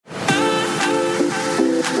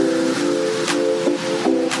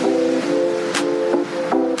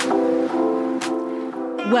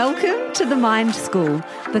Welcome to the Mind School,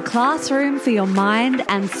 the classroom for your mind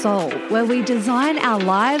and soul, where we design our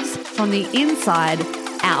lives from the inside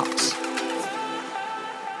out.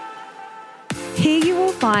 Here you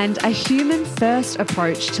will find a human-first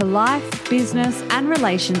approach to life, business, and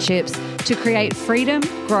relationships to create freedom,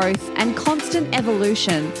 growth, and constant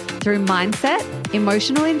evolution through mindset,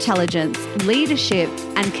 emotional intelligence, leadership,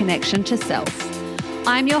 and connection to self.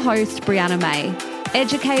 I'm your host, Brianna May,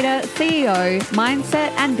 educator, CEO,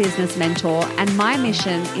 mindset and business mentor, and my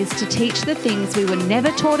mission is to teach the things we were never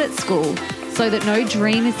taught at school so that no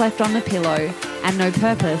dream is left on the pillow and no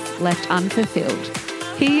purpose left unfulfilled.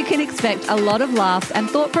 Here you can expect a lot of laughs and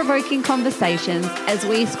thought-provoking conversations as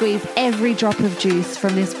we squeeze every drop of juice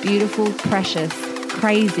from this beautiful, precious,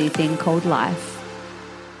 crazy thing called life.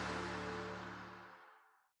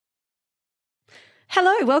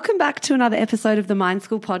 Hello, welcome back to another episode of the Mind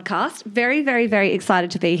School podcast. Very, very, very excited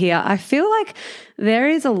to be here. I feel like there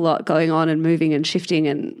is a lot going on and moving and shifting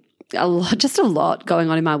and just a lot going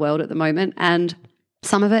on in my world at the moment. And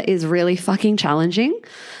some of it is really fucking challenging.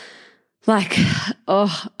 I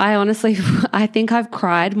think I've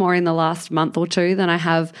cried more in the last month or two than I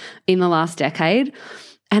have in the last decade.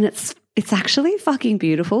 And it's actually fucking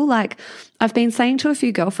beautiful. Like I've been saying to a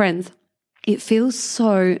few girlfriends, it feels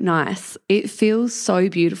so nice. It feels so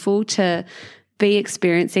beautiful to be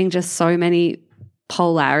experiencing just so many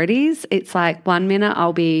polarities. It's like 1 minute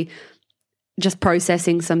I'll be just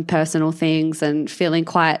processing some personal things and feeling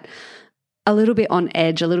quite a little bit on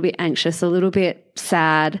edge, a little bit anxious, a little bit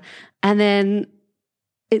sad. And then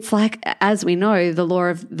it's like, as we know, the law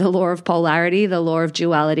of polarity, the law of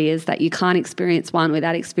duality is that you can't experience one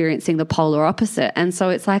without experiencing the polar opposite. And so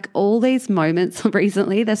it's like all these moments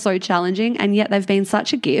recently, they're so challenging, and yet they've been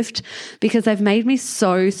such a gift because they've made me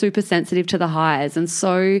so super sensitive to the highs and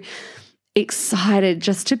so excited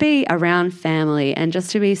just to be around family and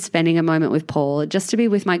just to be spending a moment with Paul, just to be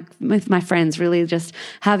with my friends, really just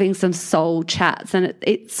having some soul chats. And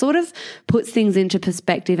it sort of puts things into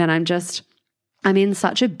perspective, and I'm in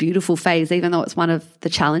such a beautiful phase, even though it's one of the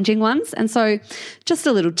challenging ones. And so just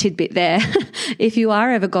a little tidbit there. If you are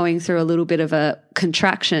ever going through a little bit of a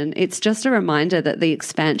contraction, it's just a reminder that the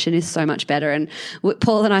expansion is so much better. And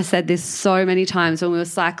Paul and I said this so many times when we were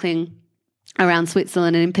cycling around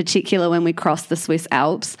Switzerland, and in particular when we crossed the Swiss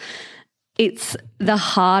Alps. It's the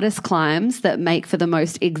hardest climbs that make for the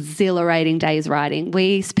most exhilarating days riding.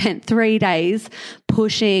 We spent 3 days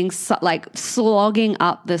pushing, slogging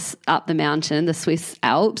up the mountain, the Swiss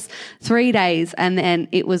Alps, 3 days, and then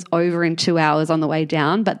it was over in 2 hours on the way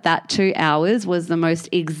down. But that 2 hours was the most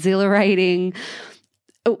exhilarating.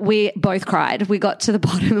 We both cried. We got to the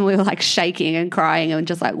bottom and we were like shaking and crying and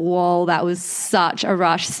just like, whoa, that was such a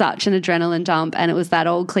rush, such an adrenaline dump. And it was that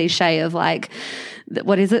old cliche of like,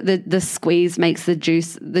 what is it? The squeeze makes the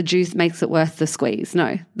juice makes it worth the squeeze.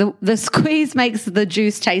 No, the squeeze makes the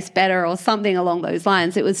juice taste better, or something along those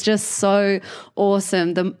lines. It was just so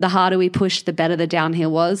awesome. The harder we pushed, the better the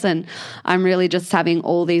downhill was. And I'm really just having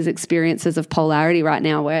all these experiences of polarity right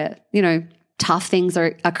now where, tough things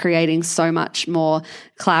are creating so much more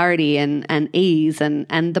clarity and ease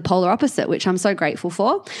and the polar opposite, which I'm so grateful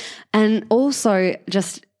for. And also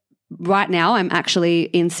just right now, I'm actually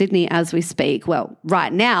in Sydney as we speak. Well,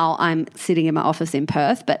 right now I'm sitting in my office in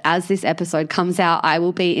Perth, but as this episode comes out, I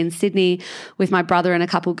will be in Sydney with my brother and a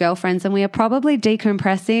couple girlfriends, and we are probably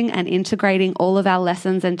decompressing and integrating all of our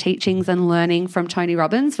lessons and teachings and learning from Tony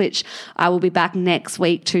Robbins, which I will be back next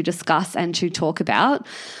week to discuss and to talk about.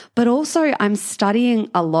 But also I'm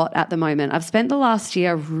studying a lot at the moment. I've spent the last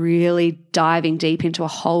year really diving deep into a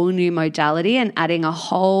whole new modality and adding a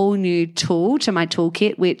whole new tool to my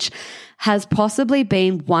toolkit, which has possibly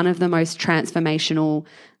been one of the most transformational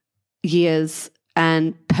years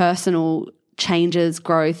and personal changes,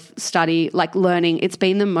 growth, study, like learning. It's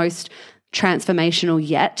been the most transformational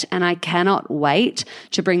yet, and I cannot wait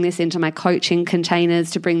to bring this into my coaching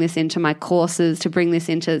containers, to bring this into my courses, to bring this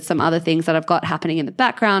into some other things that I've got happening in the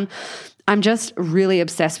background. I'm just really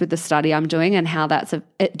obsessed with the study I'm doing and how that's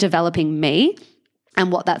developing me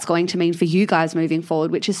and what that's going to mean for you guys moving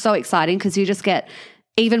forward, which is so exciting because you just get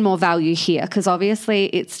even more value here, because obviously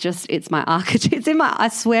it's my archetype. I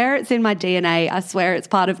swear it's in my DNA. I swear it's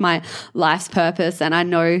part of my life's purpose. And I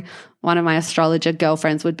know one of my astrologer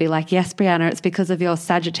girlfriends would be like, yes, Brianna, it's because of your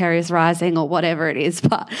Sagittarius rising or whatever it is.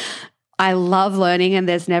 But I love learning and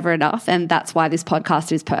there's never enough. And that's why this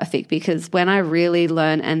podcast is perfect, because when I really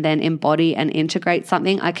learn and then embody and integrate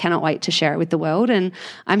something, I cannot wait to share it with the world. And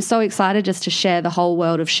I'm so excited just to share the whole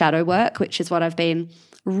world of shadow work, which is what I've been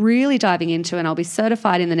really diving into, and I'll be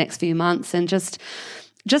certified in the next few months, and just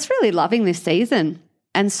really loving this season.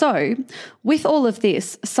 And so with all of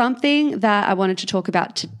this, something that I wanted to talk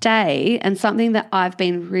about today and something that I've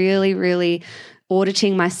been really, really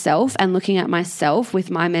auditing myself and looking at myself with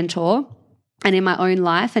my mentor and in my own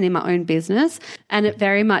life and in my own business. And it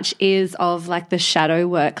very much is of like the shadow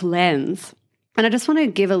work lens. And I just want to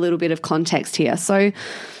give a little bit of context here. So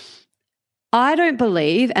I don't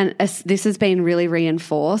believe, and this has been really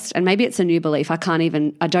reinforced, and maybe it's a new belief. I don't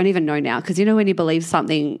even know now, because when you believe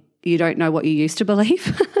something, you don't know what you used to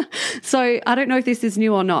believe. So I don't know if this is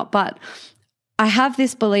new or not, but I have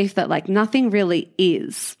this belief that like nothing really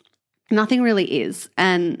is. Nothing really is.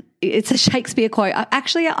 And it's a Shakespeare quote.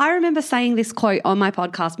 Actually, I remember saying this quote on my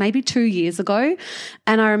podcast maybe 2 years ago.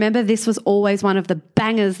 And I remember this was always one of the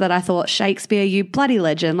bangers that I thought, Shakespeare, you bloody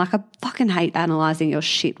legend. Like, I fucking hate analyzing your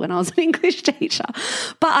shit when I was an English teacher.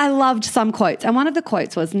 But I loved some quotes. And one of the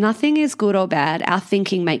quotes was, nothing is good or bad. Our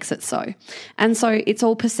thinking makes it so. And so it's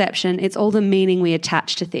all perception. It's all the meaning we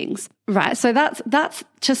attach to things. Right. So that's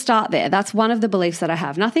to start there. That's one of the beliefs that I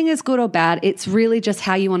have. Nothing is good or bad. It's really just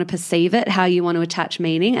how you want to perceive it, how you want to attach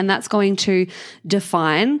meaning. And that's going to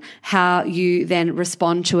define how you then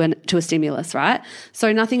respond to a stimulus, right?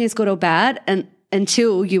 So nothing is good or bad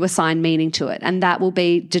until you assign meaning to it. And that will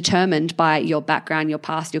be determined by your background, your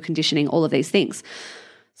past, your conditioning, all of these things.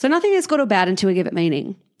 So nothing is good or bad until we give it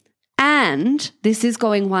meaning. And this is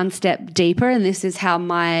going one step deeper, and this is how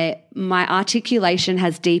my articulation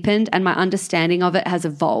has deepened and my understanding of it has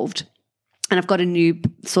evolved. And I've got a new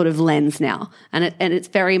sort of lens now. And it's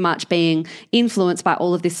very much being influenced by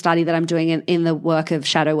all of this study that I'm doing in the work of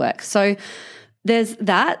shadow work. So there's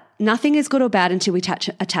that. Nothing is good or bad until we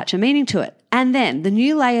attach a meaning to it. And then the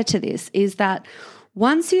new layer to this is that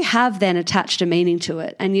once you have then attached a meaning to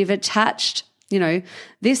it and you've attached,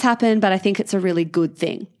 this happened, but I think it's a really good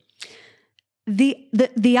thing.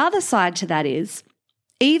 The other side to that is,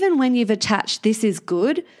 even when you've attached this is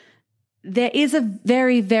good, there is a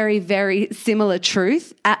very, very, very similar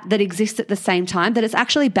truth that exists at the same time, that it's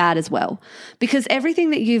actually bad as well. Because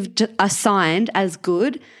everything that you've assigned as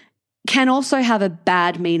good can also have a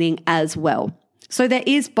bad meaning as well. So there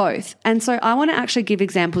is both. And so I want to actually give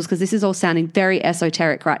examples, because this is all sounding very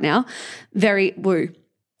esoteric right now, very woo.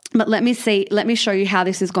 But let me show you how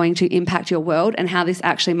this is going to impact your world and how this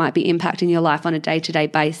actually might be impacting your life on a day-to-day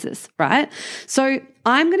basis, right? So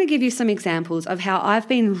I'm going to give you some examples of how I've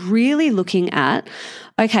been really looking at,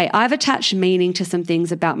 okay, I've attached meaning to some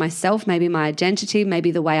things about myself, maybe my identity,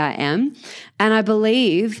 maybe the way I am. And I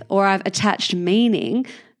believe, or I've attached meaning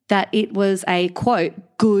that it was a, quote,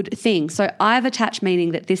 good thing. So I've attached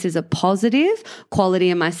meaning that this is a positive quality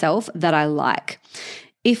in myself that I like.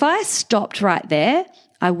 If I stopped right there,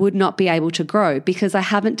 I would not be able to grow, because I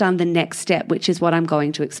haven't done the next step, which is what I'm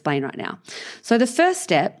going to explain right now. So the first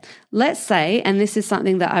step, let's say, and this is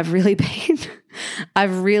something that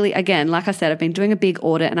again, like I said, I've been doing a big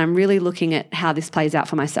audit and I'm really looking at how this plays out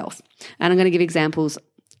for myself. And I'm going to give examples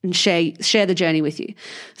and share the journey with you.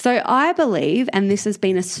 So I believe, and this has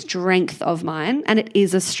been a strength of mine, and it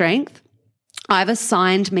is a strength, I've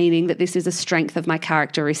assigned meaning that this is a strength of my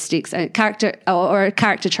characteristics, a character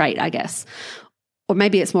trait, I guess. Or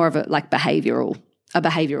maybe it's more of a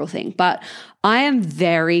behavioral thing. But I am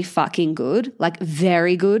very fucking good, like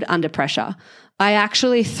very good under pressure. I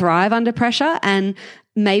actually thrive under pressure, and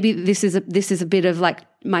maybe this is a bit of like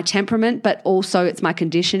my temperament, but also it's my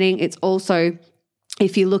conditioning. It's also,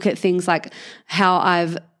 if you look at things like how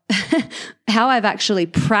I've actually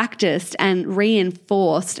practiced and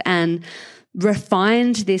reinforced and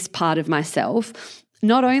refined this part of myself,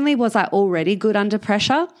 not only was I already good under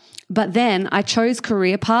pressure, but then I chose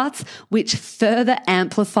career paths which further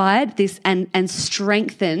amplified this and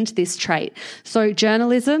strengthened this trait. So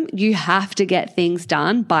journalism, you have to get things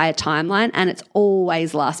done by a timeline, and it's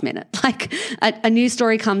always last minute. Like a news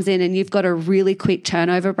story comes in and you've got a really quick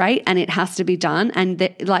turnover rate and it has to be done. And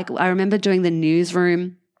I remember doing the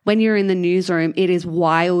newsroom. When you're in the newsroom, it is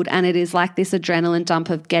wild, and it is like this adrenaline dump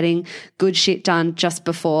of getting good shit done just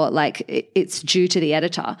before it's due to the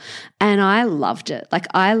editor. And I loved it. Like,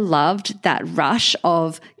 I loved that rush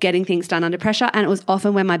of getting things done under pressure, and it was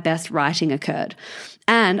often when my best writing occurred.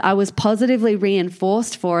 And I was positively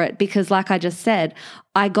reinforced for it because, like I just said,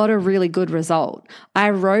 I got a really good result. I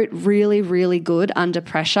wrote really, really good under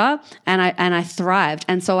pressure, and I thrived.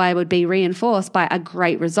 And so I would be reinforced by a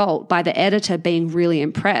great result, by the editor being really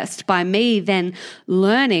impressed, by me then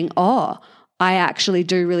learning, I actually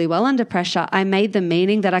do really well under pressure. I made the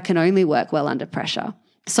meaning that I can only work well under pressure.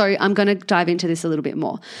 So I'm going to dive into this a little bit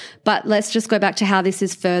more, but let's just go back to how this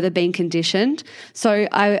is further being conditioned. So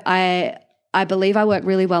I believe I work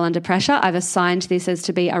really well under pressure. I've assigned this as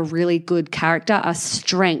to be a really good character, a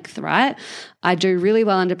strength, right? I do really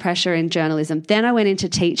well under pressure in journalism. Then I went into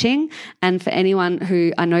teaching. And for anyone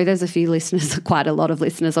who, I know there's a few listeners, quite a lot of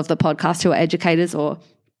listeners of the podcast who are educators, or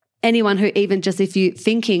anyone who even just if you're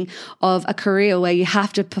thinking of a career where you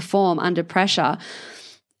have to perform under pressure,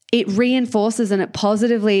 it reinforces and it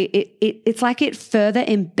positively, it's like it further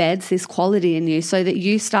embeds this quality in you so that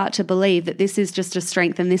you start to believe that this is just a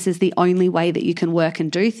strength and this is the only way that you can work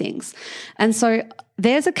and do things. And so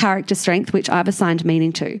there's a character strength which I've assigned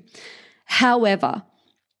meaning to. However,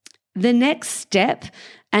 the next step,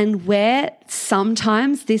 and where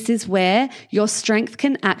sometimes this is where your strength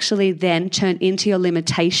can actually then turn into your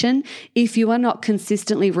limitation if you are not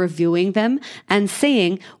consistently reviewing them and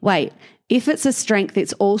seeing, wait, if it's a strength,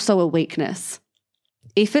 it's also a weakness.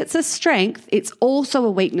 If it's a strength, it's also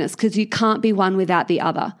a weakness because you can't be one without the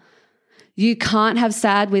other. You can't have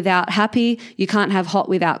sad without happy. You can't have hot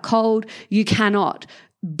without cold. You cannot.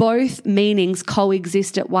 Both meanings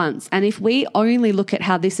coexist at once. And if we only look at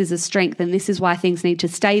how this is a strength and this is why things need to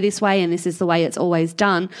stay this way and this is the way it's always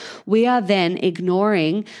done, we are then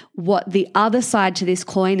ignoring what the other side to this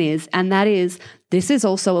coin is, and that is this is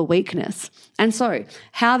also a weakness. And so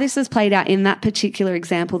how this has played out in that particular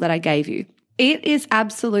example that I gave you, it is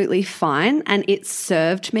absolutely fine and it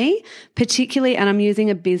served me, particularly, and I'm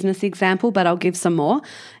using a business example, but I'll give some more.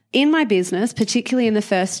 In my business, particularly in the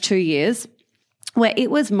first 2 years, where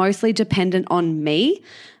it was mostly dependent on me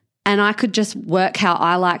and I could just work how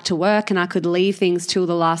I like to work and I could leave things till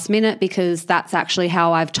the last minute because that's actually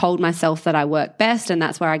how I've told myself that I work best and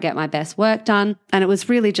that's where I get my best work done. And it was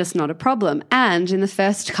really just not a problem. And in the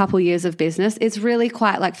first couple years of business, it's really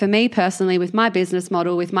quite like for me personally with my business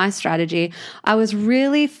model, with my strategy, I was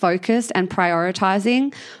really focused and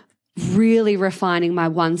prioritizing really refining my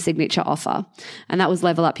one signature offer. And that was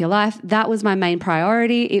Level Up Your Life. That was my main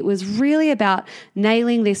priority. It was really about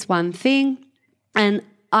nailing this one thing. And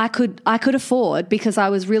I could afford because I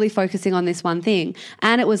was really focusing on this one thing.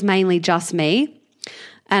 And it was mainly just me.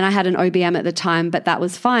 And I had an OBM at the time, but that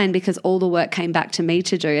was fine because all the work came back to me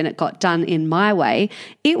to do and it got done in my way.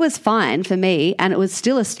 It was fine for me and it was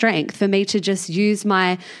still a strength for me to just use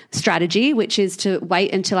my strategy, which is to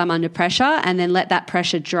wait until I'm under pressure and then let that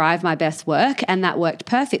pressure drive my best work. And that worked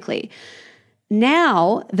perfectly.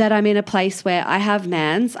 Now that I'm in a place where I have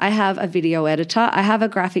Mans, I have a video editor, I have a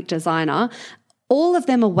graphic designer, all of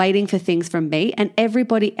them are waiting for things from me and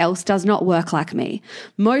everybody else does not work like me.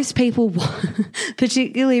 Most people,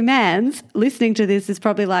 particularly Mans, listening to this is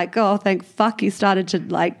probably like, oh, thank fuck you started to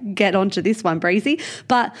like get onto this one, Breezy.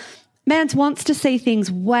 But Mans wants to see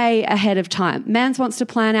things way ahead of time. Mans wants to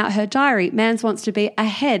plan out her diary. Mans wants to be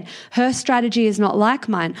ahead. Her strategy is not like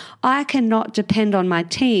mine. I cannot depend on my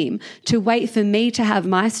team to wait for me to have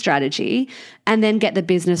my strategy and then get the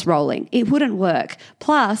business rolling. It wouldn't work.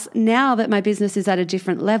 Plus, now that my business is at a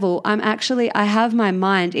different level, I have my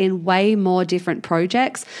mind in way more different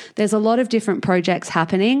projects. There's a lot of different projects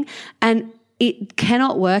happening and it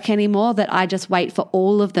cannot work anymore that I just wait for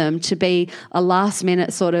all of them to be a last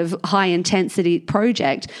minute sort of high intensity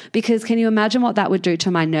project, because can you imagine what that would do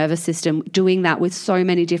to my nervous system doing that with so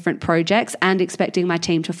many different projects and expecting my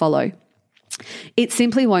team to follow? It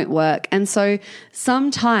simply won't work. And so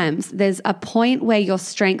sometimes there's a point where your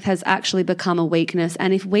strength has actually become a weakness.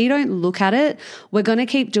 And if we don't look at it, we're going to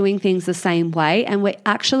keep doing things the same way and we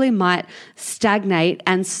actually might stagnate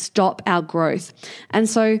and stop our growth. And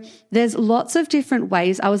so there's lots of different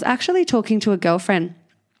ways. I was actually talking to a girlfriend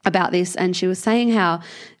about this and she was saying how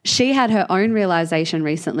she had her own realization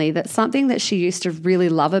recently that something that she used to really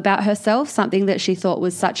love about herself, something that she thought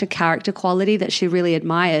was such a character quality that she really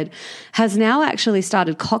admired, has now actually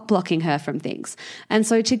started cock blocking her from things. And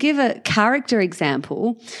so to give a character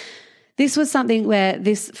example, this was something where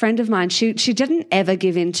this friend of mine, she didn't ever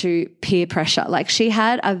give in to peer pressure. Like she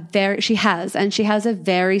has a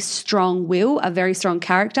very strong will, a very strong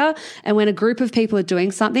character. And when a group of people are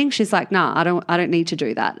doing something, she's like, nah, I don't need to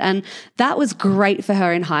do that. And that was great for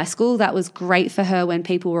her in high school. That was great for her when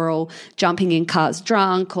people were all jumping in cars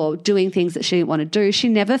drunk or doing things that she didn't want to do. She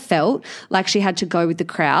never felt like she had to go with the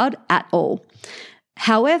crowd at all.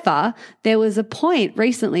 However, there was a point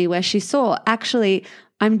recently where she saw, actually,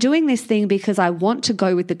 I'm doing this thing because I want to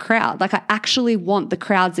go with the crowd. Like I actually want the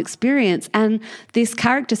crowd's experience. And this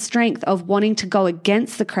character strength of wanting to go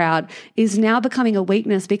against the crowd is now becoming a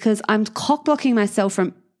weakness because I'm cock blocking myself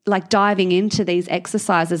from like diving into these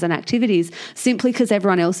exercises and activities simply because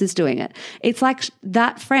everyone else is doing it. It's like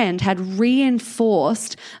that friend had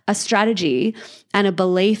reinforced a strategy and a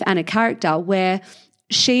belief and a character where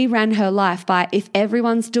she ran her life by, if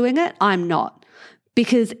everyone's doing it, I'm not.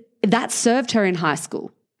 Because that served her in high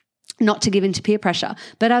school, not to give into peer pressure.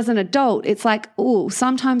 But as an adult, it's like, oh,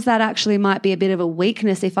 sometimes that actually might be a bit of a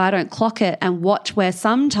weakness if I don't clock it and watch where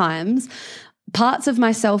sometimes parts of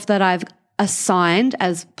myself that I've assigned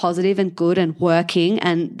as positive and good and working,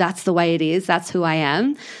 and that's the way it is, that's who I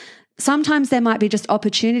am. Sometimes there might be just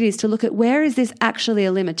opportunities to look at where is this actually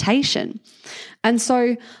a limitation. And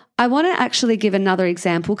so I want to actually give another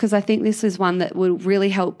example, because I think this is one that will really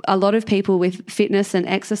help a lot of people with fitness and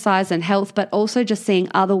exercise and health, but also just seeing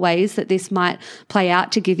other ways that this might play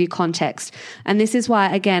out to give you context. And this is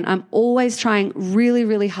why, again, I'm always trying really,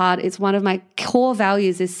 really hard. It's one of my core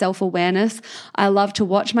values is self-awareness. I love to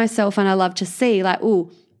watch myself and I love to see like,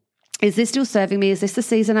 ooh, is this still serving me? Is this the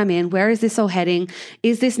season I'm in? Where is this all heading?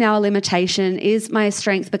 Is this now a limitation? Is my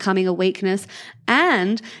strength becoming a weakness?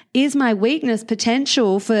 And is my weakness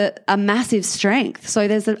potential for a massive strength? So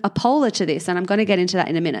there's a polar to this, and I'm going to get into that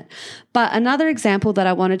in a minute. But another example that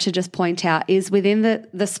I wanted to just point out is within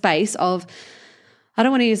the space of, I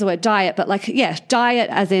don't want to use the word diet, but like, yeah, diet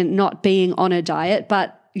as in not being on a diet,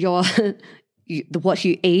 but your what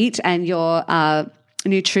you eat and your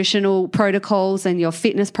nutritional protocols and your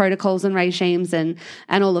fitness protocols and regimes and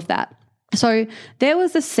all of that. So there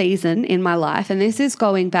was a season in my life, and this is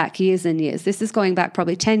going back years and years. This is going back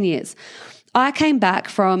probably 10 years. I came back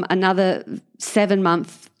from another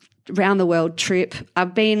 7-month round the world trip.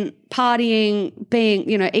 I've been partying,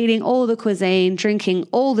 eating all the cuisine, drinking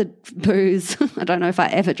all the booze. I don't know if I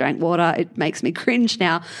ever drank water. It makes me cringe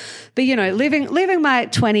now. But, living my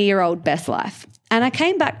 20-year-old best life. And I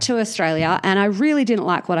came back to Australia and I really didn't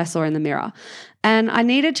like what I saw in the mirror. And I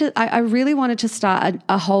really wanted to start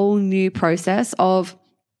a whole new process of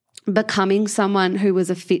becoming someone who was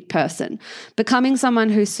a fit person, becoming someone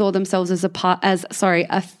who saw themselves as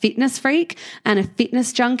a fitness freak and a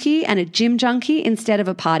fitness junkie and a gym junkie instead of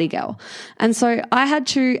a party girl. And so I had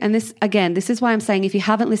to, and this is why I'm saying if you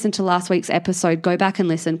haven't listened to last week's episode, go back and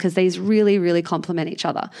listen, because these really, really complement each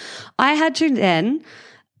other. I had to then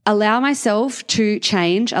allow myself to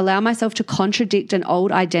change, allow myself to contradict an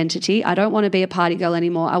old identity. I don't want to be a party girl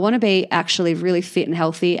anymore. I want to be actually really fit and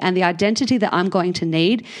healthy. And the identity that I'm going to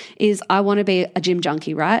need is I want to be a gym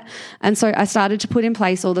junkie, right? And so I started to put in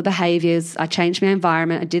place all the behaviors. I changed my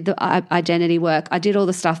environment. I did the identity work. I did all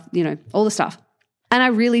the stuff, all the stuff. And I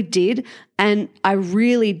really did. And I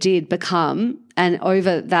really did become, and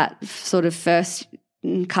over that sort of first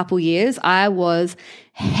couple years, I was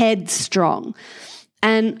headstrong.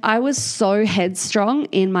 And I was so headstrong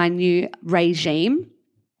in my new regime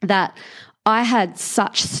that I had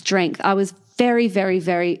such strength. I was very, very,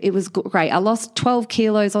 very, it was great. I lost 12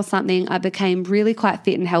 kilos or something. I became really quite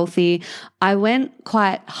fit and healthy. I went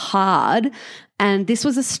quite hard. And this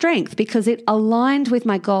was a strength because it aligned with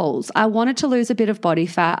my goals. I wanted to lose a bit of body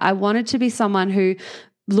fat. I wanted to be someone who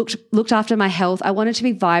looked after my health. I wanted to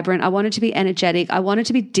be vibrant. I wanted to be energetic. I wanted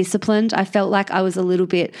to be disciplined. I felt like I was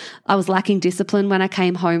lacking discipline when I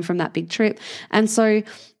came home from that big trip. And so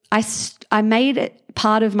I made it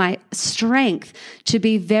part of my strength to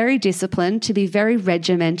be very disciplined, to be very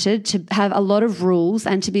regimented, to have a lot of rules,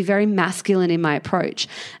 and to be very masculine in my approach.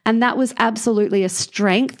 And that was absolutely a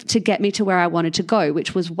strength to get me to where I wanted to go,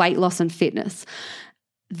 which was weight loss and fitness.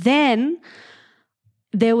 Then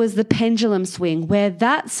there was the pendulum swing where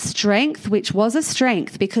that strength, which was a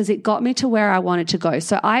strength because it got me to where I wanted to go.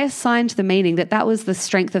 So I assigned the meaning that was the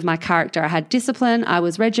strength of my character. I had discipline. I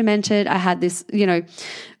was regimented. I had this,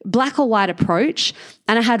 black or white approach,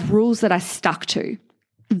 and I had rules that I stuck to.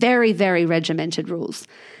 Very, very regimented rules.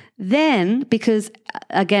 Then, because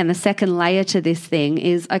again, the second layer to this thing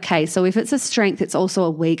is, okay, so if it's a strength, it's also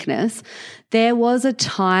a weakness. There was a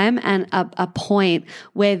time and a point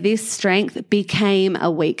where this strength became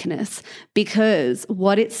a weakness, because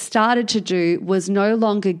what it started to do was no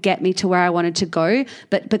longer get me to where I wanted to go,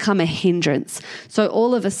 but become a hindrance. So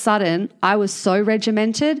all of a sudden, I was so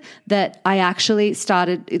regimented that I actually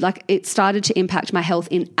started to impact my health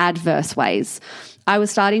in adverse ways. I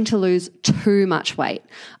was starting to lose too much weight.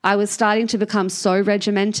 I was starting to become so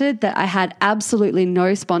regimented that I had absolutely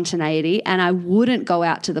no spontaneity, and I wouldn't go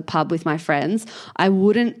out to the pub with my friends. I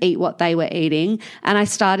wouldn't eat what they were eating, and I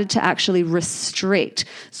started to actually restrict.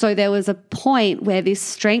 So there was a point where this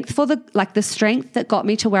strength the strength that got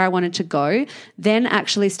me to where I wanted to go then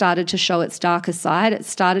actually started to show its darker side. It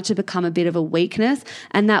started to become a bit of a weakness,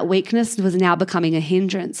 and that weakness was now becoming a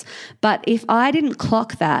hindrance. But if I didn't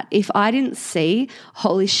clock that, if I didn't see,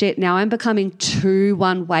 holy shit, now I'm becoming too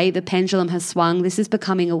one way, the pendulum has swung, this is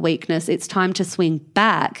becoming a weakness, it's time to swing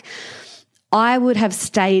back, I would have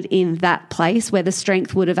stayed in that place where the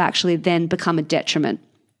strength would have actually then become a detriment.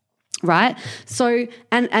 Right? So,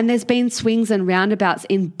 and there's been swings and roundabouts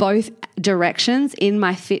in both directions in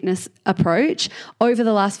my fitness approach over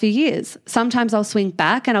the last few years. Sometimes I'll swing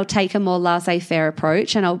back and I'll take a more laissez-faire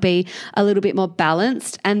approach and I'll be a little bit more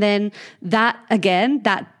balanced. And then that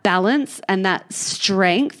balance and that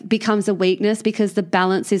strength becomes a weakness because the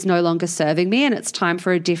balance is no longer serving me and it's time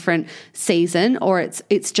for a different season, or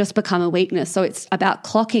it's just become a weakness. So it's about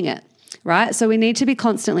clocking it. Right? So we need to be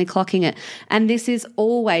constantly clocking it. And this is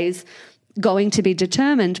always going to be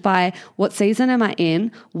determined by what season am I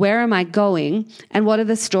in, where am I going, and what are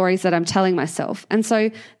the stories that I'm telling myself. And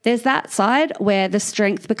so there's that side where the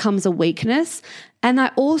strength becomes a weakness. And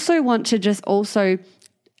I also want to just also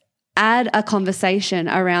add a conversation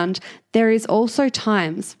around there is also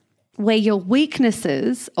times where your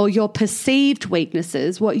weaknesses or your perceived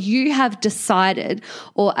weaknesses, what you have decided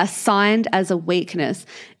or assigned as a weakness,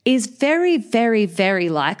 is very, very, very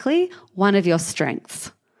likely one of your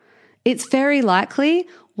strengths. It's very likely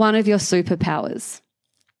one of your superpowers.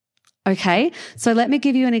 Okay, so let me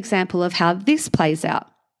give you an example of how this plays out.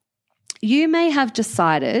 You may have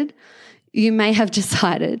decided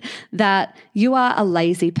that you are a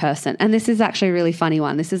lazy person. And this is actually a really funny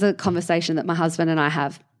one. This is a conversation that my husband and I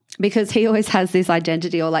have, because he always has this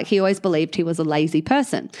identity, or like he always believed he was a lazy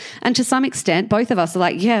person. And to some extent, both of us are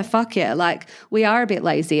like, yeah, fuck yeah. Like we are a bit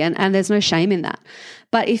lazy and there's no shame in that.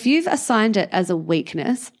 But if you've assigned it as a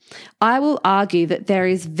weakness, I will argue that there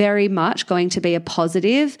is very much going to be a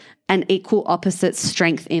positive and equal opposite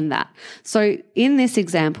strength in that. So in this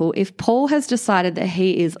example, if Paul has decided that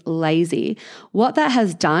he is lazy, what that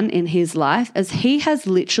has done in his life is he has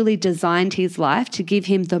literally designed his life to give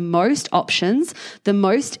him the most options, the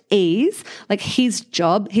most ease. Like his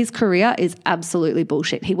job, his career is absolutely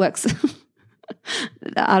bullshit. He works...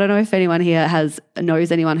 I don't know if anyone here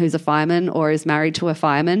knows anyone who's a fireman or is married to a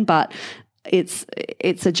fireman, but it's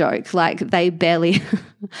a joke. Like they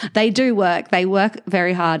do work. They work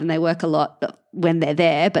very hard and they work a lot when they're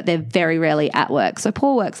there, but they're very rarely at work. So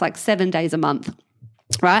Paul works like 7 days a month,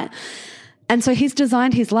 right? And so he's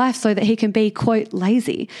designed his life so that he can be, quote,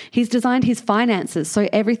 lazy. He's designed his finances so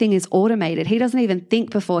everything is automated. He doesn't even think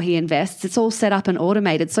before he invests. It's all set up and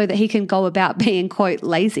automated so that he can go about being, quote,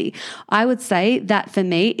 lazy. I would say that for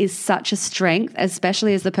me is such a strength,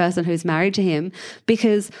 especially as the person who's married to him,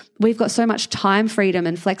 because we've got so much time freedom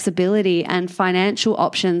and flexibility and financial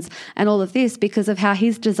options and all of this because of how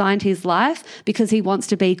he's designed his life, because he wants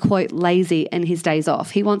to be, quote, lazy in his days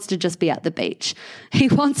off. He wants to just be at the beach. He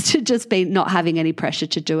wants to just be not having any pressure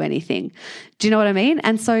to do anything. Do you know what I mean?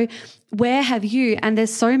 And so where have you, and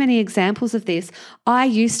there's so many examples of this. I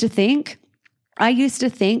used to think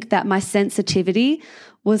that my sensitivity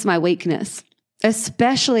was my weakness,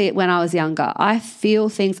 especially when I was younger. I feel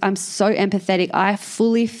things. I'm so empathetic.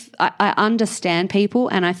 I understand people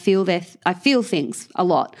and I feel things a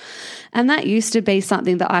lot. And that used to be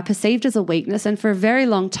something that I perceived as a weakness. And for a very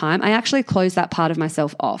long time, I actually closed that part of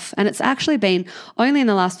myself off. And it's actually been only in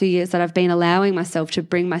the last few years that I've been allowing myself to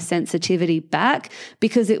bring my sensitivity back,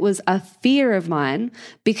 because it was a fear of mine,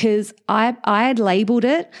 because I had labeled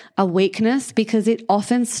it a weakness because it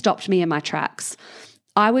often stopped me in my tracks.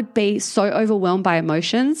 I would be so overwhelmed by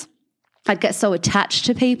emotions. I'd get so attached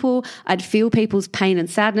to people. I'd feel people's pain and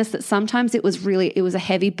sadness that sometimes it was a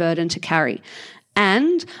heavy burden to carry.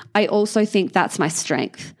 And I also think that's my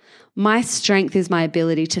strength. My strength is my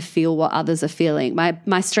ability to feel what others are feeling.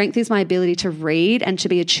 My strength is my ability to read and to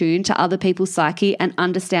be attuned to other people's psyche and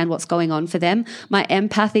understand what's going on for them. My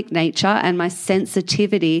empathic nature and my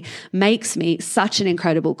sensitivity makes me such an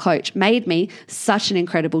incredible coach, made me such an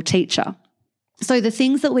incredible teacher. So the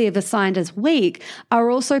things that we have assigned as weak are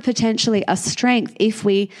also potentially a strength if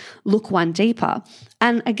we look one deeper.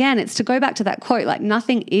 And again, it's to go back to that quote, like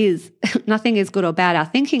nothing is good or bad. Our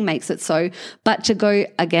thinking makes it so. But to go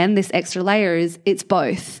again, this extra layer is it's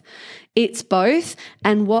both. It's both.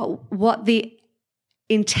 And what the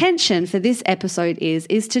intention for this episode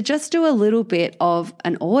is to just do a little bit of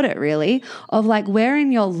an audit, really, of like where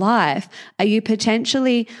in your life are you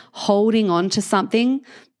potentially holding on to something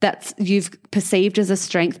that you've perceived as a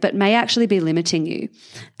strength, but may actually be limiting you.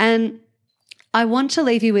 And I want to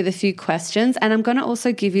leave you with a few questions, and I'm going to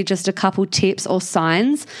also give you just a couple tips or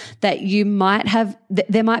signs that you might have,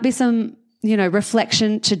 there might be some,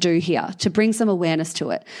 reflection to do here to bring some awareness to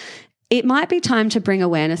it. It might be time to bring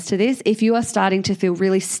awareness to this if you are starting to feel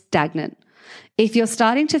really stagnant. If you're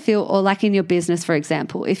starting to feel, or like in your business, for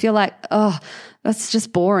example, if you're like, oh, that's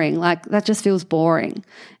just boring, like that just feels boring.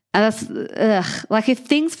 And like if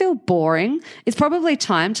things feel boring, it's probably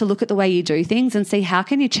time to look at the way you do things and see how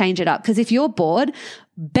can you change it up. Because if you're bored,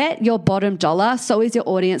 bet your bottom dollar, so is your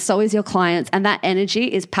audience, so is your clients, and that energy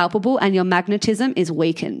is palpable and your magnetism is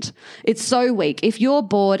weakened. It's so weak. If you're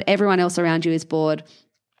bored, everyone else around you is bored.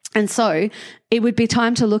 And so it would be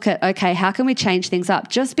time to look at, okay, how can we change things up?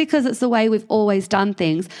 Just because it's the way we've always done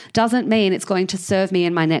things doesn't mean it's going to serve me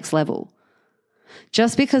in my next level.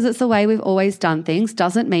 Just because it's the way we've always done things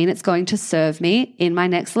doesn't mean it's going to serve me in my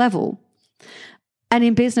next level. And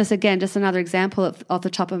in business, again, just another example off the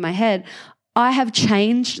top of my head, I have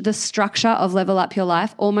changed the structure of Level Up Your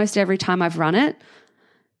Life almost every time I've run it,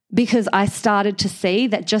 because I started to see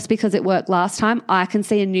that just because it worked last time, I can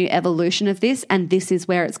see a new evolution of this, and this is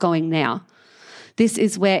where it's going now. This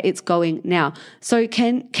is where it's going now. So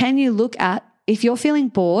can you look at, if you're feeling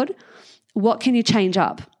bored, what can you change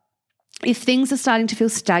up? If things are starting to feel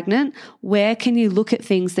stagnant, where can you look at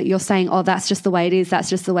things that you're saying, oh, that's just the way it is,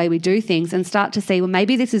 that's just the way we do things, and start to see, well,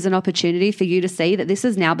 maybe this is an opportunity for you to see that this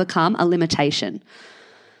has now become a limitation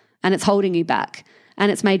and it's holding you back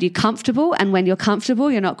and it's made you comfortable, and when you're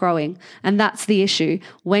comfortable, you're not growing. And that's the issue.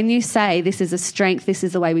 When you say this is a strength, this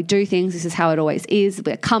is the way we do things, this is how it always is,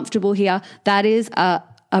 we're comfortable here, that is a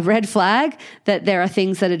red flag that there are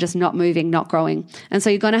things that are just not moving, not growing. And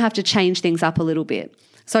so you're going to have to change things up a little bit.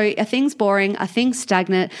 So are things boring? Are things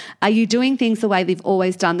stagnant? Are you doing things the way they've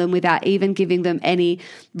always done them without even giving them any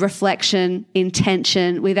reflection,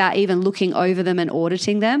 intention, without even looking over them and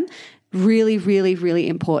auditing them? Really, really, really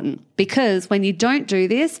important. Because when you don't do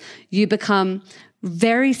this, you become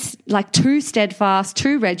very too steadfast,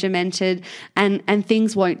 too regimented, and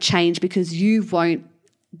things won't change because you won't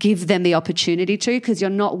give them the opportunity to, because you're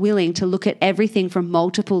not willing to look at everything from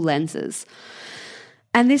multiple lenses.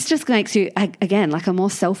 And this just makes you, again, like a more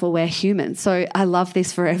self-aware human. So I love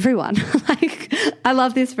this for everyone. I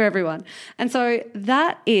love this for everyone. And so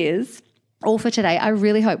that is all for today. I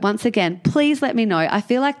really hope, once again, please let me know. I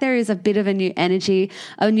feel like there is a bit of a new energy,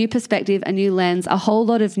 a new perspective, a new lens, a whole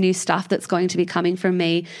lot of new stuff that's going to be coming from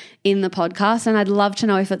me in the podcast. And I'd love to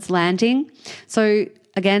know if it's landing. So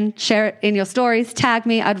again, share it in your stories, tag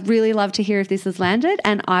me. I'd really love to hear if this has landed,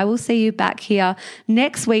 and I will see you back here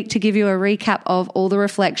next week to give you a recap of all the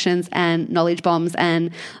reflections and knowledge bombs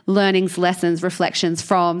and learnings, lessons, reflections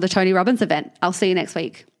from the Tony Robbins event. I'll see you next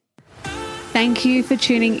week. Thank you for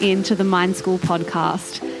tuning in to the Mind School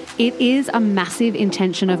podcast. It is a massive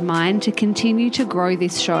intention of mine to continue to grow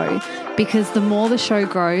this show, because the more the show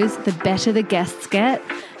grows, the better the guests get.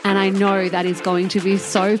 And I know that is going to be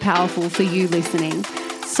so powerful for you listening.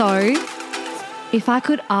 So if I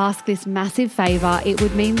could ask this massive favor, it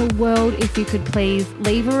would mean the world if you could please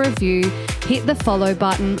leave a review, hit the follow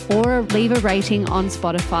button, or leave a rating on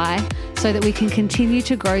Spotify, so that we can continue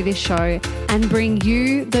to grow this show and bring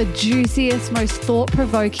you the juiciest, most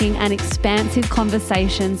thought-provoking and expansive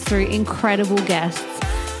conversations through incredible guests.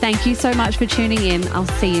 Thank you so much for tuning in. I'll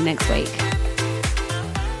see you next week.